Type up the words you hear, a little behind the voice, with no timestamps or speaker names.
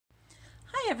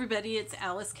everybody, it's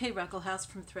Alyce-Kay Ruckelshaus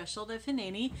from Threshold of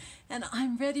Hineni, and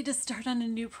I'm ready to start on a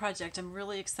new project. I'm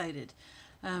really excited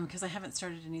because I haven't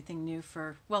started anything new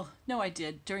for, well, no, I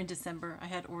did. During December, I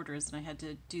had orders and I had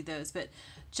to do those, but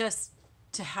just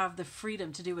to have the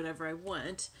freedom to do whatever I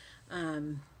want, I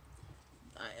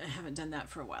haven't done that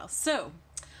for a while. So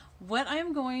what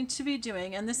I'm going to be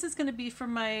doing, and this is going to be for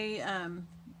my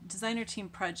designer team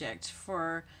project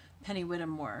for Penny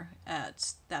Whittemore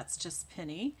at That's Just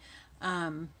Penny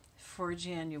for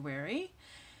January.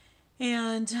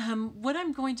 And what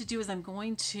I'm going to do is I'm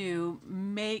going to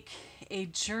make a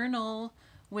journal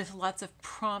with lots of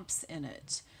prompts in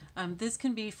it. This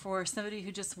can be for somebody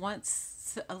who just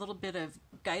wants a little bit of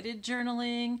guided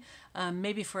journaling,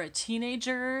 maybe for a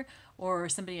teenager or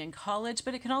somebody in college,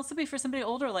 but it can also be for somebody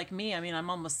older like me. I mean, I'm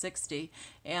almost 60,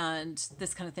 and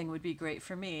this kind of thing would be great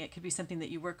for me. It could be something that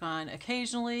you work on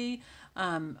occasionally,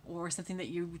 or something that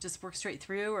you just work straight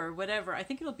through or whatever. I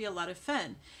think it'll be a lot of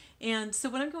fun. And so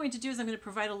what I'm going to do is I'm going to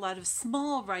provide a lot of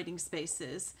small writing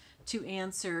spaces to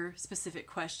answer specific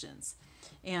questions.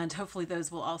 And hopefully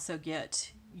those will also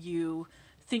get you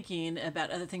thinking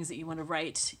about other things that you want to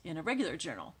write in a regular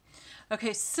journal.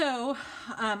 Okay, so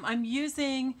I'm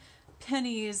using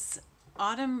Penny's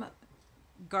Autumn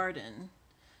Garden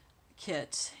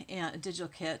kit, and digital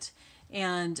kit,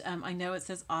 and I know it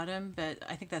says autumn, but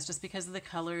I think that's just because of the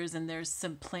colors, and there's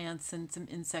some plants and some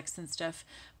insects and stuff,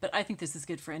 but I think this is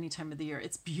good for any time of the year.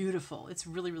 It's beautiful. It's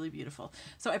really, really beautiful.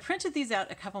 So I printed these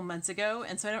out a couple months ago,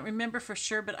 and so I don't remember for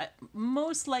sure, but I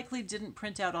most likely didn't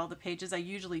print out all the pages. I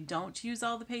usually don't use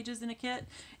all the pages in a kit.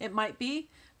 It might be,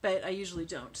 but I usually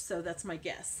don't, so that's my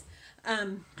guess.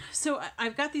 So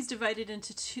I've got these divided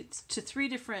into three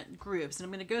different groups, and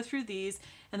I'm going to go through these,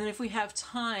 and then if we have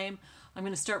time, I'm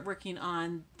going to start working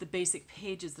on the basic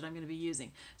pages that I'm going to be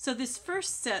using. So this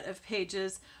first set of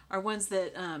pages are ones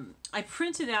that I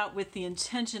printed out with the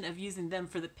intention of using them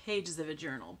for the pages of a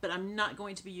journal, but I'm not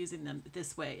going to be using them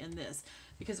this way in this,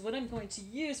 because what I'm going to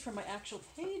use for my actual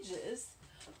pages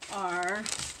are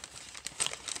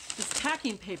this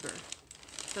packing paper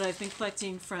that I've been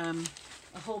collecting from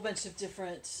a whole bunch of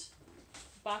different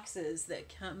boxes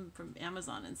that come from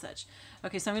Amazon and such.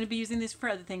 Okay, so I'm going to be using these for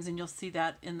other things, and you'll see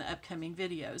that in the upcoming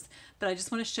videos. But I just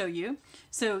want to show you.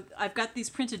 So I've got these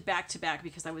printed back to back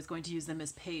because I was going to use them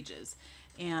as pages.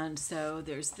 And so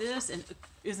there's this, and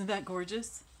isn't that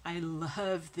gorgeous? I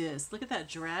love this. Look at that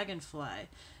dragonfly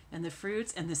and the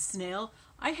fruits and the snail.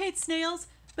 I hate snails,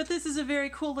 but this is a very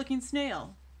cool looking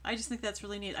snail. I just think that's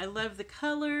really neat. I love the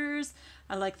colors.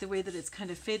 I like the way that it's kind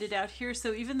of faded out here.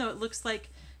 So even though it looks like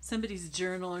somebody's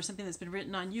journal or something that's been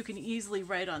written on, you can easily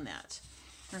write on that.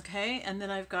 Okay, and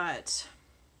then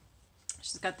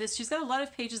she's got this. She's got a lot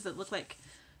of pages that look like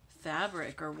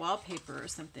fabric or wallpaper or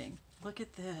something. Look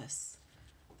at this.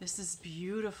 This is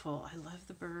beautiful. I love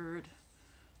the bird,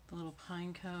 the little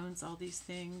pine cones, all these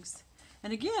things.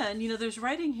 And again, you know, there's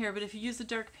writing here, but if you use a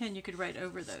dark pen, you could write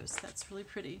over those. That's really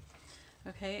pretty.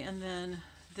 Okay, and then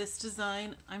this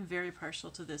design, I'm very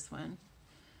partial to this one.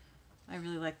 I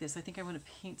really like this. I think I want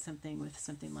to paint something with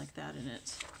something like that in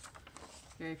it.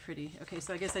 Very pretty. Okay,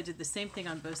 so I guess I did the same thing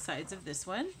on both sides of this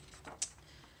one.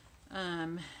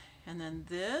 And then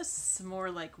this, more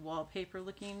like wallpaper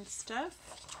looking stuff.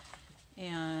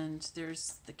 And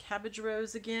there's the cabbage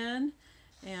rose again,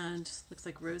 and looks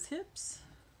like rose hips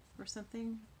or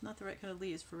something. Not the right kind of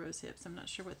leaves for rose hips. I'm not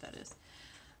sure what that is.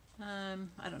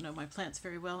 I don't know my plants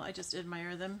very well. I just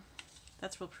admire them.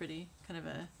 That's real pretty. Kind of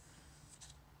a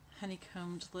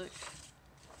honeycombed look.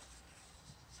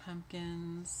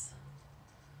 Pumpkins.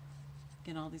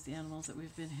 Again, all these animals that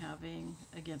we've been having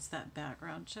against that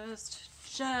background.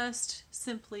 Just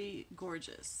simply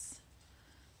gorgeous.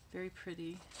 Very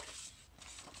pretty.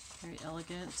 Very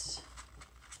elegant.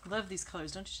 Love these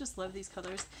colors. Don't you just love these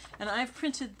colors? And I've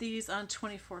printed these on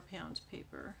 24-pound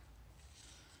paper.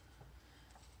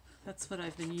 That's what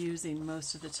I've been using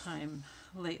most of the time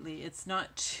lately. It's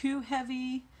not too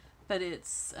heavy, but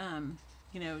it's,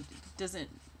 you know, doesn't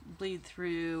bleed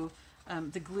through.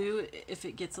 The glue, if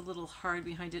it gets a little hard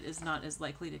behind it, is not as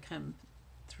likely to come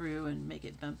through and make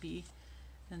it bumpy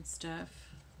and stuff.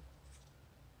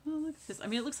 Oh, look at this. I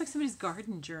mean, it looks like somebody's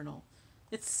garden journal.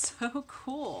 It's so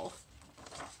cool.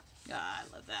 Ah,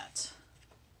 I love that.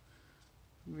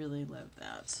 Really love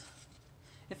that.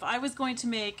 If I was going to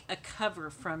make a cover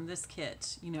from this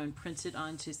kit, you know, and print it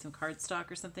onto some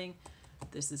cardstock or something,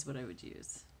 this is what I would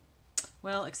use.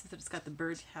 Well, except that it's got the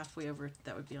bird halfway over,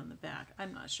 that would be on the back.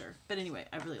 I'm not sure. But anyway,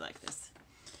 I really like this.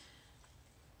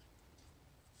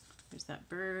 There's that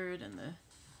bird and the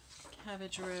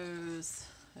cabbage rose,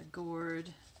 a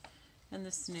gourd, and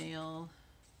the snail.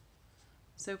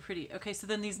 So pretty. Okay, so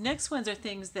then these next ones are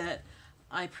things that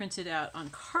I printed out on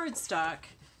cardstock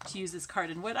to use as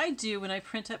card. And what I do when I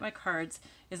print out my cards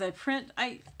is I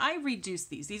reduce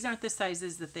these. These aren't the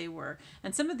sizes that they were.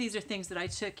 And some of these are things that I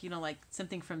took, you know, like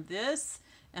something from this,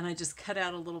 and I just cut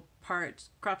out a little part,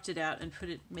 cropped it out, and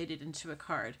made it into a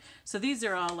card. So these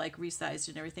are all like resized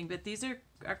and everything, but these are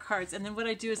cards. And then what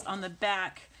I do is on the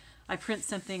back, I print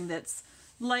something that's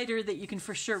lighter that you can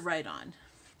for sure write on.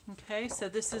 Okay, so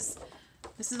this is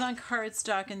on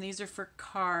cardstock, and these are for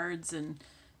cards and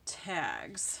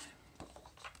tags.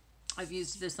 I've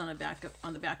used this on the back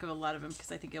of a lot of them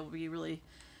because I think it will be really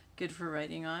good for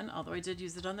writing on. Although I did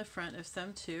use it on the front of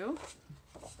some too,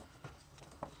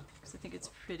 because I think it's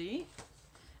pretty.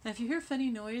 And if you hear funny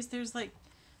noise, there's like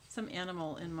some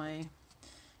animal in my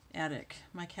attic.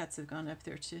 My cats have gone up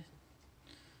there to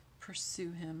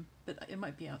pursue him, but it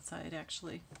might be outside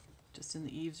actually, just in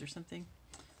the eaves or something.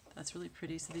 That's really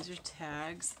pretty. So these are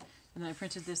tags, and then I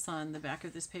printed this on the back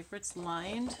of this paper. It's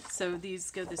lined, so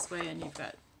these go this way, and you've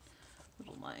got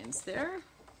little lines there.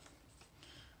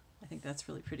 I think that's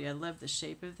really pretty. I love the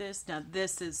shape of this. Now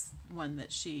this is one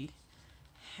that she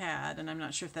had, and I'm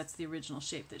not sure if that's the original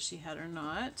shape that she had or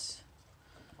not.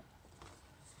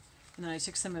 And then I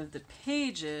took some of the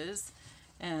pages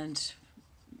and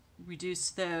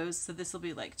reduced those, so this will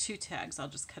be like 2 tags. I'll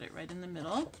just cut it right in the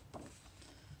middle.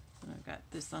 And I've got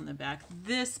this on the back.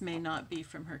 This may not be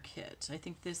from her kit. I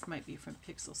think this might be from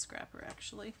Pixel Scrapper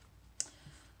actually.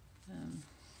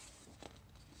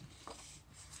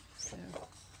 So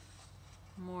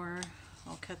more,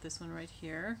 I'll cut this one right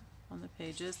here on the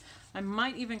pages. I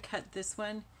might even cut this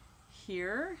one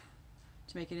here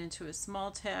to make it into a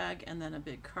small tag and then a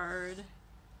big card.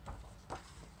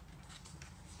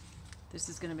 This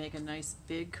is going to make a nice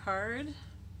big card,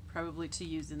 probably to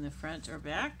use in the front or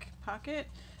back pocket.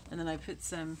 And then I put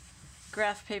some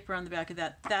graph paper on the back of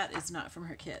that. That is not from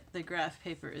her kit. The graph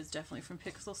paper is definitely from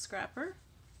Pixel Scrapper.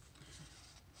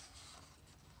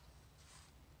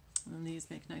 And these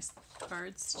make nice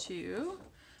cards too.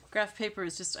 Graph paper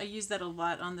is just, I use that a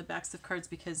lot on the backs of cards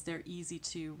because they're easy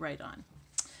to write on.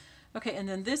 Okay, and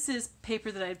then this is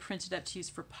paper that I had printed up to use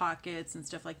for pockets and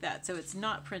stuff like that. So it's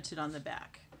not printed on the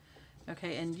back.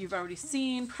 Okay, and you've already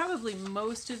seen probably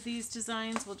most of these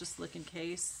designs. We'll just look in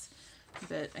case.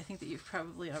 But I think that you've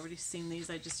probably already seen these.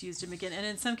 I just used them again. And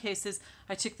in some cases,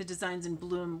 I took the designs and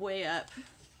blew them way up.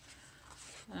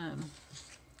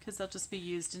 Because they'll just be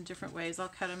used in different ways. I'll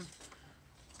cut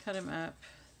them up.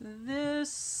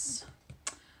 This,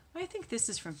 I think this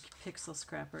is from Pixel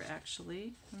Scrapper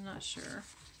actually. I'm not sure.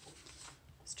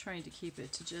 I was trying to keep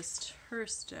it to just her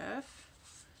stuff.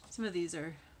 Some of these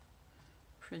are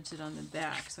printed on the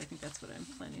back, so I think that's what I'm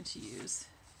planning to use.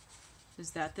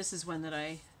 This is one that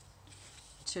I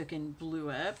took and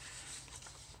blew up.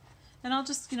 And I'll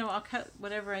just, I'll cut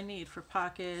whatever I need for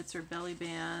pockets or belly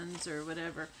bands or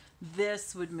whatever.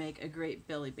 This would make a great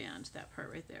belly band, that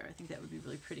part right there. I think that would be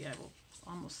really pretty. I will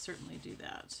almost certainly do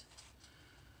that.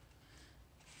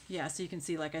 Yeah, so you can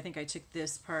see, like, I think I took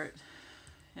this part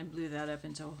and blew that up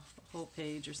into a whole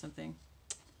page or something.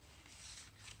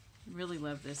 Really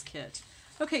love this kit.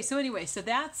 Okay, so anyway, so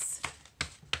that's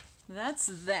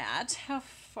that. How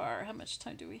much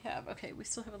time do we have? Okay, we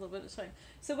still have a little bit of time.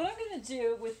 So what I'm going to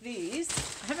do with these,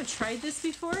 I haven't tried this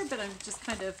before, but I'm just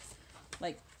kind of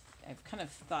like, I've kind of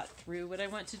thought through what I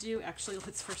want to do. Actually,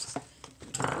 let's first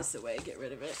put this away, get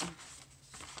rid of it.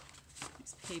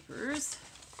 These papers.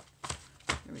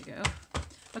 There we go.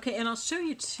 Okay, and I'll show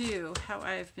you too how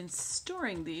I've been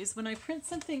storing these. When I print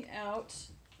something out,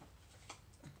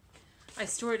 I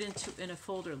store it in a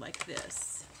folder like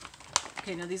this.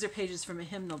 Okay, now these are pages from a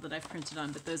hymnal that I've printed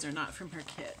on, but those are not from her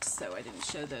kit, so I didn't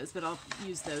show those, but I'll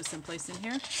use those someplace in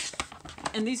here.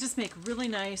 And these just make really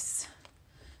nice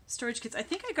storage kits. I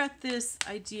think I got this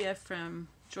idea from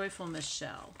Joyful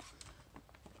Michelle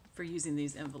for using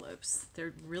these envelopes.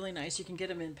 They're really nice. You can get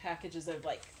them in packages of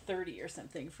like 30 or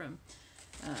something from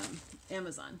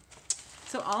Amazon.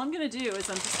 So all I'm going to do is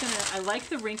I like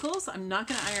the wrinkles. I'm not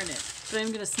going to iron it, but I'm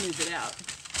going to smooth it out,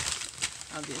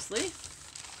 obviously.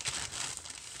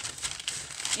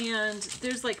 And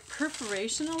there's like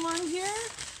perforation along here.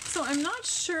 So I'm not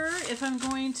sure if I'm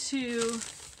going to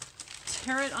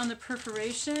tear it on the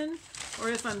perforation or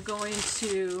if I'm going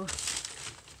to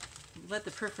let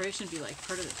the perforation be like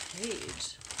part of the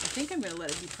page. I think I'm going to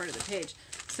let it be part of the page.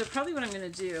 So probably what I'm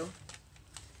going to do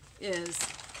is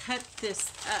cut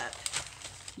this up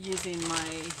using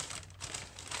my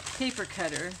paper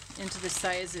cutter into the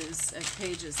sizes of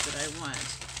pages that I want,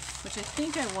 which I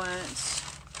think I want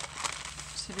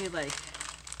to be like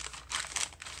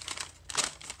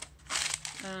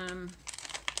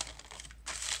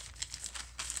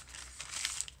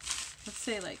let's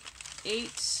say like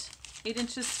 8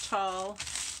 inches tall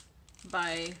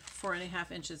by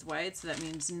 4.5 inches wide, so that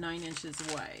means 9 inches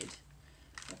wide.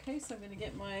 Okay, so I'm going to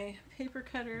get my paper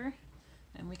cutter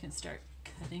and we can start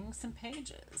cutting some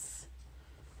pages.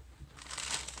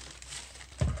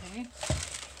 Okay,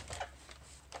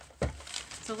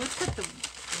 so let's cut the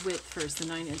width first, the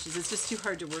 9 inches. It's just too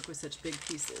hard to work with such big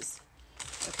pieces.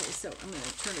 Okay, so I'm going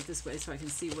to turn it this way so I can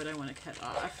see what I want to cut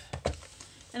off.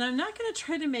 And I'm not going to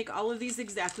try to make all of these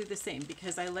exactly the same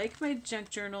because I like my junk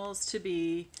journals to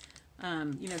be,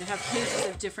 you know, to have pages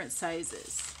of different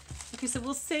sizes. Okay, so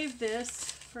we'll save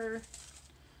this for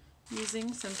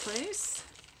using someplace.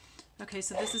 Okay,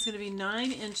 so this is going to be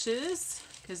 9 inches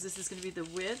because this is going to be the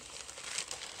width.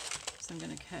 So I'm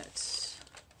going to cut,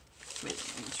 wait,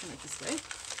 let me turn it this way.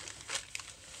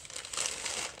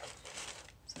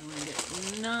 So I'm going to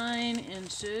get 9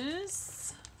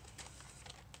 inches,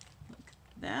 like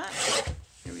that.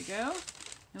 Here we go.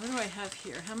 Now what do I have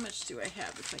here? How much do I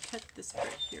have? If I cut this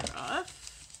part here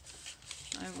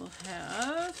off, I will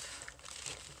have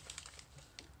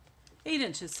 8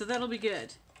 inches, so that'll be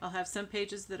good. I'll have some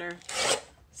pages that are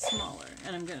smaller,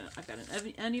 and I've got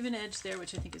an uneven edge there,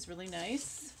 which I think is really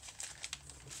nice.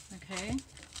 Okay.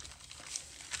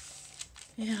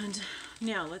 And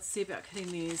now let's see about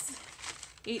cutting these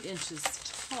 8 inches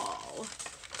tall.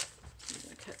 I'm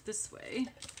going to cut this way.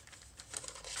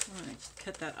 I'm going to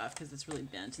cut that off because it's really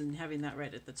bent, and having that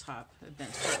right at the top, a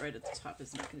bent part right at the top,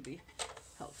 is not going to be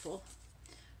helpful.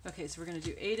 Okay, so we're going to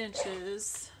do 8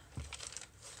 inches.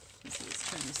 Let's see,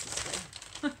 let's turn this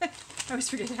way. I always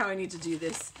forget how I need to do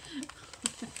this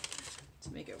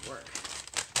to make it work.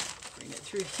 Bring it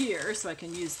through here so I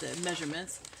can use the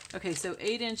measurements. Okay, so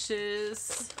 8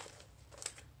 inches.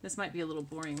 This might be a little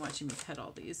boring watching me cut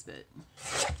all these, but...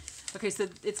 Okay, so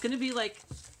it's going to be like...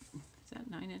 Is that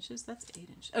 9 inches? That's 8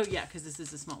 inches. Oh, yeah, because this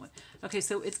is a small one. Okay,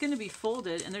 so it's going to be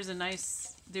folded, and there's a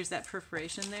nice... There's that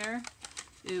perforation there.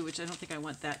 Ooh, which I don't think I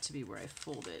want that to be where I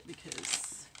fold it,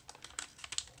 because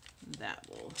that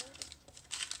will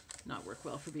not work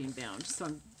well for being bound. So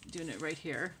I'm doing it right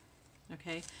here.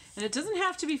 Okay, and it doesn't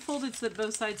have to be folded so that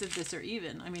both sides of this are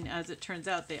even. I mean, as it turns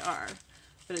out, they are,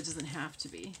 but it doesn't have to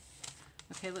be.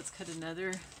 Okay, let's cut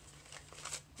another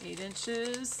 8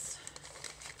 inches.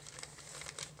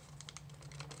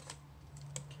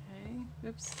 Okay,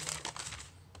 oops.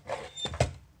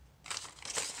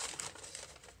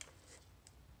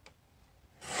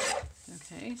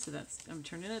 Okay, so that's, I'm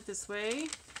turning it this way,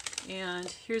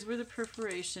 and here's where the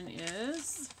perforation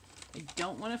is. I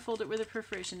don't want to fold it where the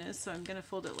perforation is, so I'm going to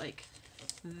fold it like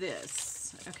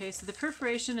this. Okay, so the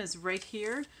perforation is right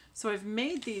here. So I've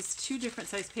made these 2 different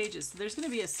size pages. So there's going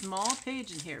to be a small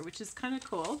page in here, which is kind of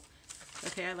cool.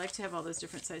 Okay, I like to have all those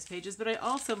different size pages, but I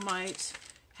also might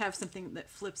have something that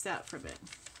flips out from it.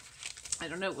 I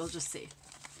don't know, we'll just see.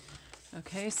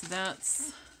 Okay, so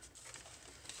that's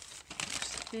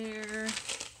there.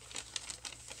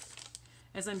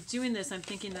 As I'm doing this, I'm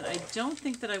thinking that I don't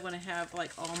think that I want to have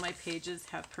like all my pages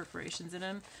have perforations in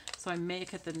them, so I may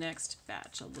cut the next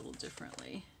batch a little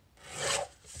differently.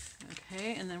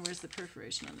 Okay, and then where's the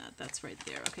perforation on that? That's right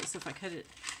there. Okay, so if I cut it,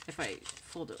 if I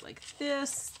fold it like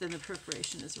this, then the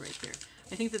perforation is right there.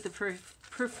 I think that the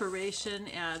perforation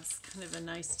adds kind of a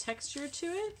nice texture to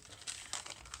it.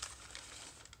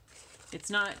 It's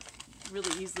not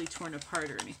really easily torn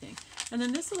apart or anything. And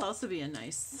then this will also be a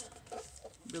nice,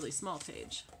 really small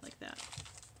page like that.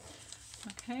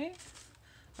 Okay.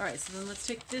 All right, so then let's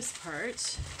take this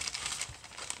part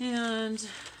and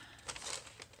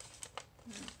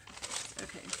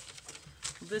okay,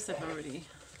 this I've already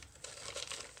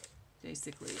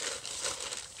basically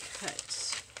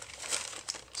cut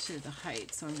to the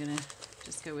height, so I'm gonna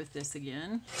just go with this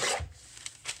again.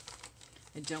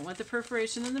 I don't want the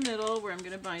perforation in the middle where I'm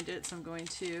going to bind it, so I'm going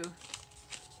to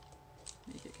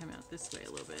make it come out this way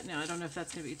a little bit. Now, I don't know if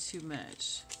that's going to be too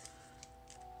much.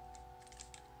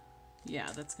 Yeah,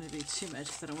 that's going to be too much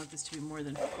because I don't want this to be more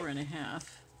than 4.5.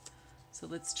 So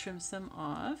let's trim some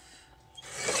off.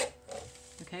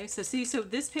 Okay, so see, so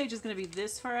this page is going to be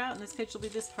this far out, and this page will be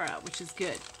this far out, which is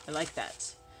good. I like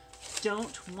that.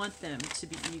 Don't want them to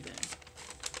be even.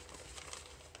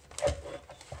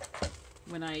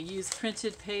 When I use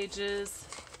printed pages,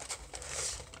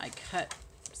 I cut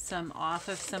some off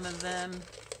of some of them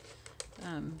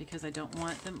because I don't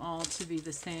want them all to be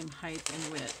the same height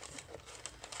and width.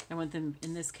 I want them,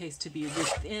 in this case, to be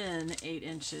within 8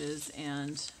 inches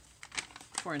and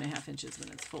 4.5 inches when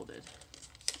it's folded.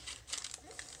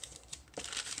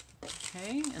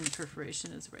 Okay, and the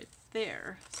perforation is right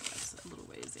there, so that's a little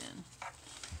ways in.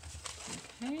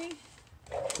 Okay.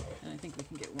 And I think we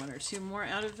can get one one or two more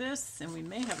out of this, and we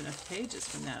may have enough pages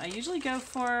from that. I usually go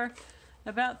for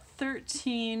about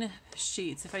 13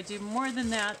 sheets. If I do more than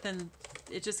that, then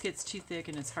it just gets too thick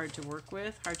and it's hard to work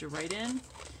with, hard to write in.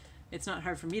 It's not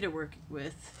hard for me to work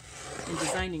with in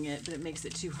designing it, but it makes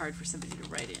it too hard for somebody to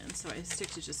write in. So I stick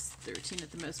to just 13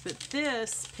 at the most. But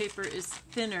this paper is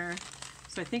thinner,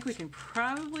 so I think we can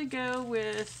probably go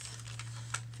with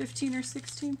 15 or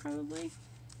 16 probably.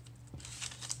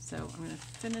 So I'm going to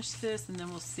finish this and then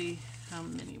we'll see how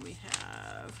many we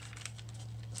have.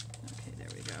 Okay, there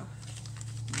we go.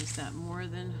 Is that more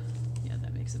than, yeah,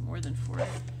 that makes it more than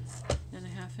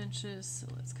 4.5 inches. So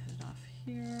let's cut it off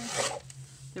here.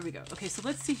 There we go. Okay, so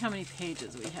let's see how many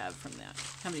pages we have from that.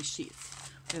 How many sheets?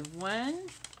 We have 1,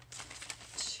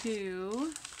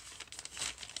 2,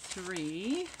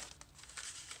 3,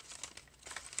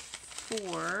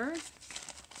 4,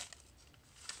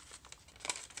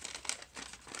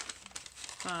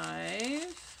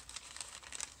 5.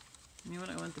 You know what?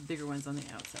 I want the bigger ones on the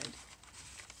outside.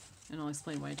 And I'll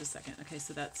explain why in just a second. Okay,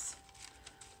 so that's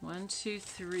 1, 2,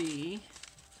 3,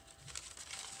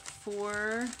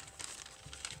 4,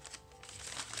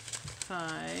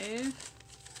 5,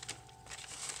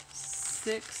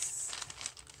 6,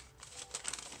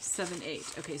 7, 8.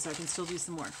 Okay, so I can still do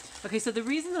some more. Okay, so the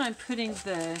reason that I'm putting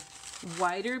the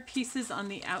wider pieces on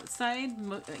the outside,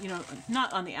 you know,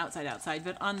 not on the outside,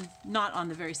 but not on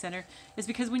the very center, is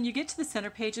because when you get to the center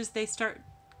pages, they start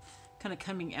kind of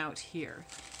coming out here.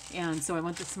 And so I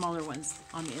want the smaller ones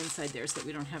on the inside there so that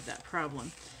we don't have that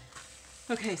problem.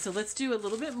 Okay, so let's do a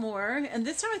little bit more. And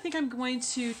this time I think I'm going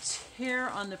to tear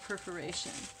on the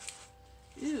perforation.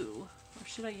 Ooh, or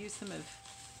should I use some of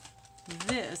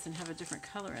this and have a different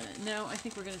color in it? No, I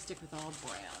think we're going to stick with all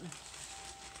brown.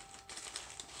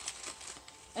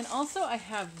 And also I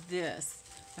have this.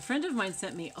 A friend of mine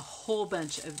sent me a whole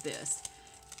bunch of this,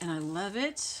 and I love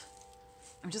it.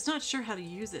 I'm just not sure how to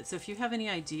use it. So if you have any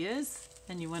ideas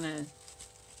and you want to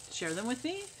share them with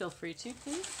me, feel free to,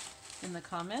 please, in the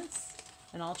comments,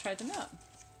 and I'll try them out.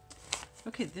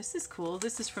 Okay, this is cool.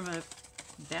 This is from a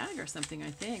bag or something,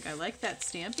 I think. I like that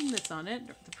stamping that's on it,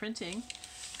 the printing.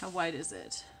 How wide is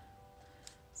it?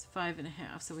 It's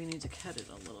 5.5, so we need to cut it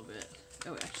a little bit.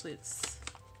 Oh, actually it's,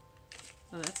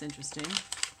 oh, that's interesting.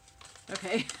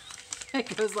 Okay,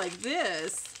 it goes like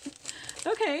this.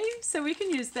 Okay, so we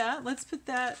can use that. Let's put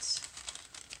that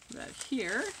right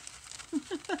here.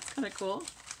 That's kind of cool.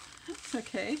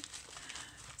 Okay,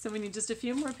 so we need just a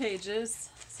few more pages.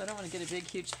 So I don't want to get a big,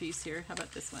 huge piece here. How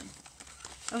about this one?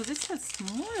 Oh, this has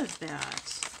more of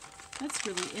that. That's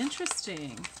really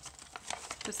interesting.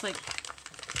 Just like,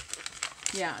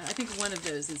 yeah, I think one of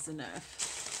those is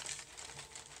enough.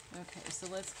 Okay, so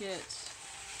let's get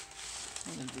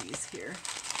one of these here.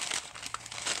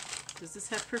 Does this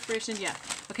have perforation? Yeah.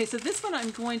 Okay, so this one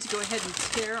I'm going to go ahead and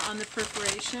tear on the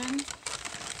perforation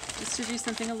just to do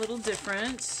something a little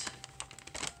different.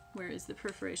 Where is the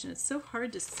perforation? It's so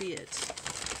hard to see it.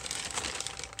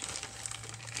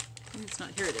 It's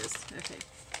not, here it is. Okay,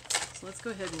 so let's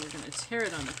go ahead and we're going to tear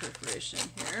it on the perforation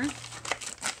here.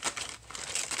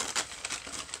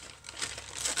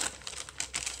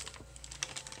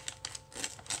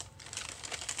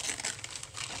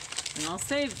 And I'll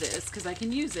save this because I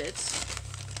can use it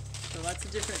for lots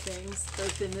of different things,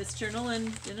 both in this journal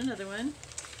and in another one.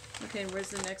 Okay, and where's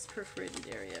the next perforated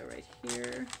area? Right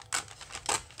here.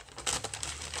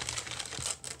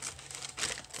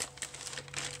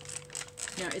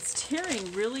 Now it's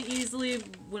tearing really easily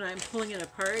when I'm pulling it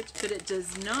apart, but it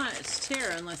does not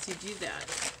tear unless you do that.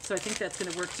 So I think that's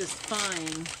going to work just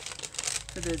fine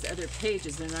for those other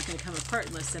pages. They're not going to come apart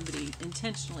unless somebody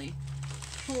intentionally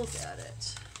pulls at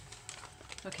it.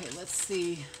 Okay, let's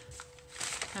see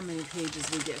how many pages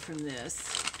we get from this.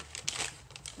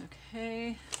 Okay,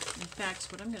 in fact,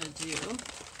 what I'm going to do, I'm going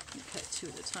to cut 2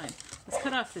 at a time. Let's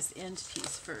cut off this end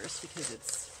piece first because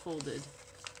it's folded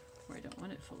where I don't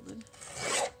want it folded.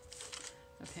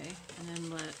 Okay, and then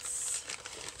let's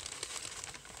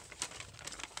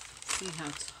see how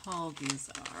tall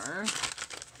these are.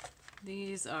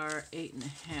 These are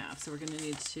 8.5, so we're going to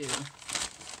need to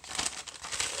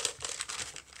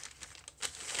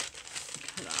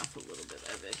a little bit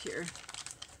of it here.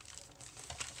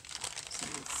 So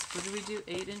what do we do?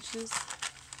 8 inches?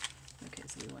 Okay,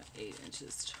 so we want 8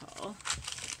 inches tall.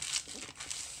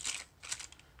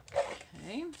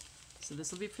 Okay, so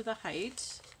this will be for the height.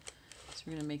 So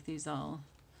we're going to make these all,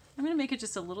 I'm going to make it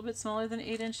just a little bit smaller than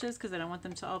 8 inches because I don't want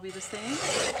them to all be the same.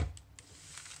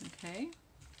 Okay,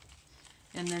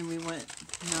 and then we want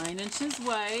 9 inches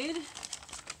wide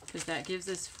because that gives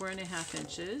us 4.5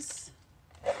 inches.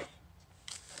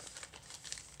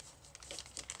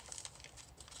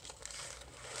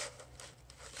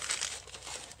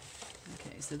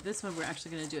 so this one we're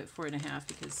actually going to do it 4.5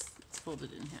 because it's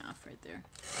folded in half right there.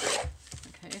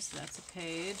 Okay, so that's a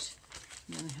page.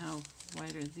 And then how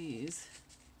wide are these?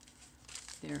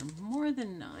 They're more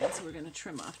than 9, so we're going to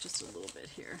trim off just a little bit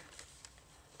here.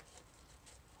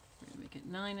 We're going to make it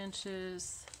 9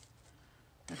 inches.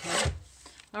 Okay.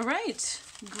 All right,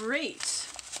 great.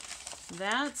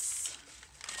 That's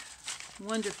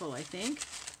wonderful, I think.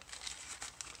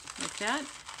 Like that.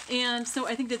 And so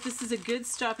I think that this is a good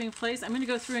stopping place. I'm going to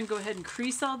go through and go ahead and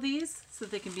crease all these so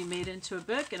that they can be made into a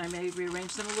book, and I may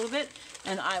rearrange them a little bit.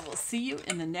 And I will see you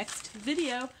in the next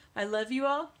video. I love you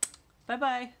all.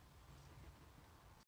 Bye-bye.